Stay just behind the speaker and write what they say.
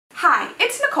Hi,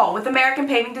 it's Nicole with American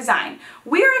Paving Design.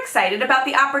 We are excited about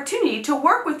the opportunity to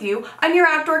work with you on your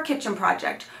outdoor kitchen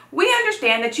project. We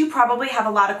understand that you probably have a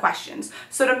lot of questions,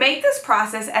 so to make this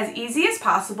process as easy as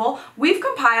possible, we've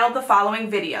compiled the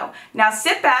following video. Now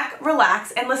sit back,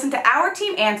 relax, and listen to our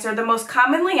team answer the most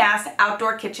commonly asked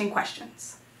outdoor kitchen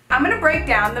questions. I'm going to break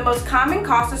down the most common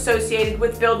costs associated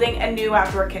with building a new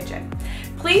outdoor kitchen.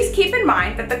 Please keep in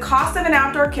mind that the cost of an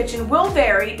outdoor kitchen will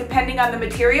vary depending on the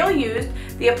material used,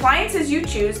 the appliances you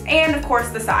choose, and of course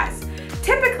the size.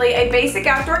 Typically, a basic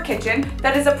outdoor kitchen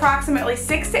that is approximately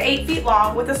 6 to 8 feet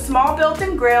long with a small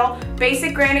built-in grill,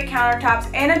 basic granite countertops,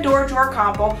 and a door drawer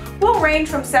combo will range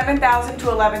from $7,000 to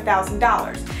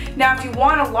 $11,000. Now, if you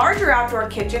want a larger outdoor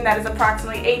kitchen that is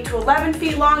approximately 8 to 11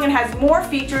 feet long and has more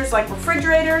features like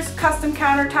refrigerators, custom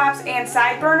countertops, and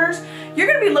side burners, you're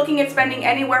going to be looking at spending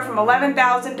anywhere from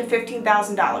 $11,000 to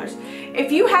 $15,000.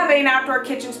 If you have an outdoor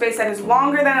kitchen space that is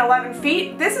longer than 11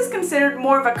 feet, this is considered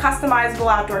more of a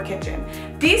customizable outdoor kitchen.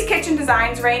 These kitchen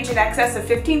designs range in excess of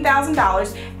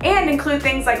 $15,000 and include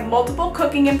things like multiple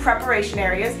cooking and preparation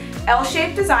areas,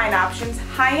 L-shaped design options,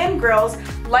 high-end grills,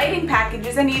 lighting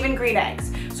packages, and even green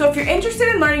eggs. So if you're interested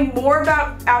in learning more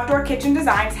about outdoor kitchen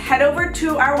designs, head over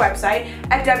to our website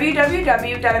at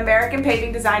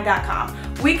www.americanpavingdesign.com.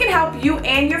 We can help you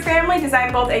and your family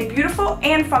design both a beautiful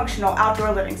and functional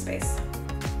outdoor living space.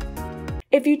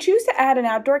 If you choose to add an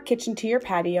outdoor kitchen to your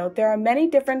patio, there are many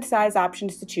different size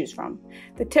options to choose from.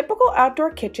 The typical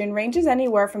outdoor kitchen ranges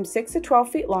anywhere from 6 to 12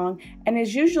 feet long and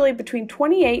is usually between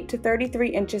 28 to 33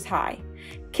 inches high.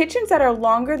 Kitchens that are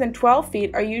longer than 12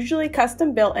 feet are usually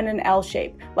custom built in an L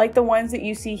shape, like the ones that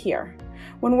you see here.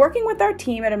 When working with our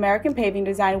team at American Paving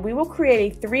Design, we will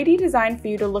create a 3D design for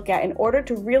you to look at in order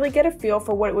to really get a feel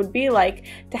for what it would be like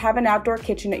to have an outdoor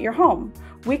kitchen at your home.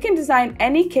 We can design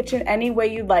any kitchen any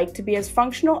way you'd like to be as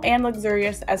functional and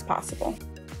luxurious as possible.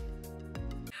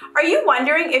 Are you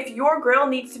wondering if your grill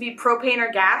needs to be propane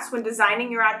or gas when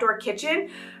designing your outdoor kitchen?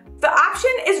 The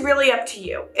option is really up to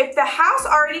you. If the house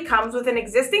already comes with an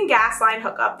existing gas line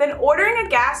hookup, then ordering a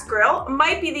gas grill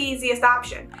might be the easiest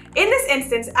option. In this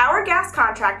instance, our gas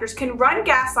contractors can run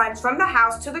gas lines from the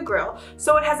house to the grill,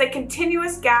 so it has a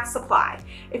continuous gas supply.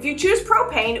 If you choose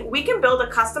propane, we can build a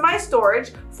customized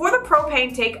storage for the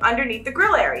propane tank underneath the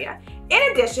grill area. In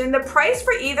addition, the price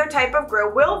for either type of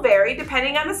grill will vary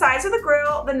depending on the size of the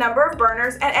grill, the number of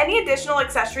burners, and any additional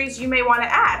accessories you may want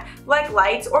to add, like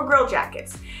lights or grill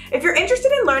jackets. If you're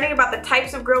interested in learning about the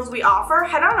types of grills we offer,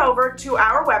 head on over to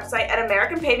our website at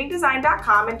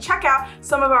americanpavingdesign.com and check out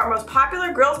some of our most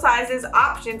popular grill sizes,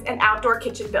 options, and outdoor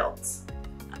kitchen builds.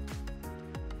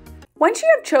 Once you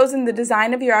have chosen the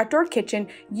design of your outdoor kitchen,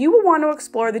 you will want to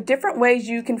explore the different ways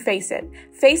you can face it.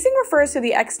 Facing refers to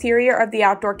the exterior of the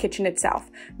outdoor kitchen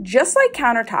itself. Just like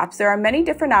countertops, there are many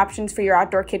different options for your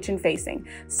outdoor kitchen facing.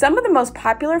 Some of the most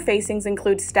popular facings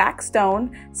include stacked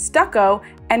stone, stucco,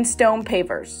 and stone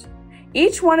pavers.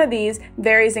 Each one of these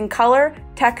varies in color,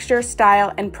 texture,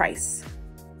 style, and price.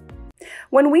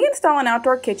 When we install an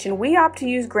outdoor kitchen, we opt to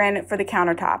use granite for the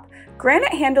countertop.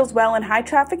 Granite handles well in high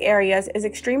traffic areas, is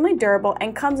extremely durable,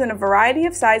 and comes in a variety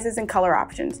of sizes and color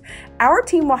options. Our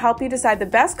team will help you decide the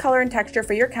best color and texture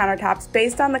for your countertops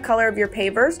based on the color of your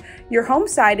pavers, your home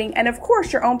siding, and of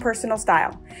course your own personal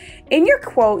style. In your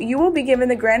quote, you will be given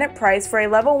the granite price for a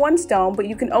level 1 stone, but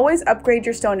you can always upgrade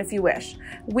your stone if you wish.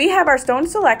 We have our stone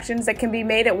selections that can be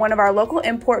made at one of our local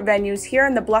import venues here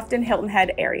in the Bluffton-Hilton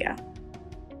Head area.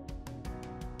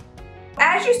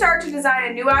 As you start to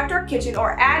design a new outdoor kitchen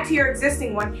or add to your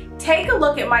existing one, take a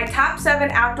look at my top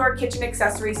 7 outdoor kitchen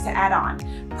accessories to add on.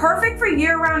 Perfect for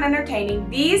year-round entertaining,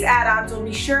 these add-ons will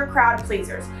be sure crowd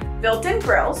pleasers. Built-in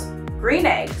grills, green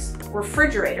eggs,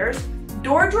 refrigerators,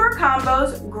 door drawer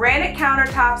combos, granite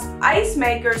countertops, ice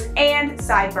makers, and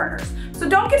side burners. So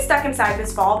don't get stuck inside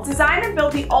this fall. Design and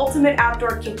build the ultimate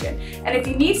outdoor kitchen. And if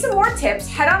you need some more tips,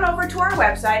 head on over to our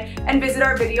website and visit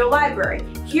our video library.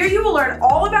 Here you will learn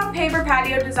all about paver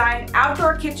patio design,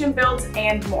 outdoor kitchen builds,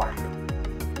 and more.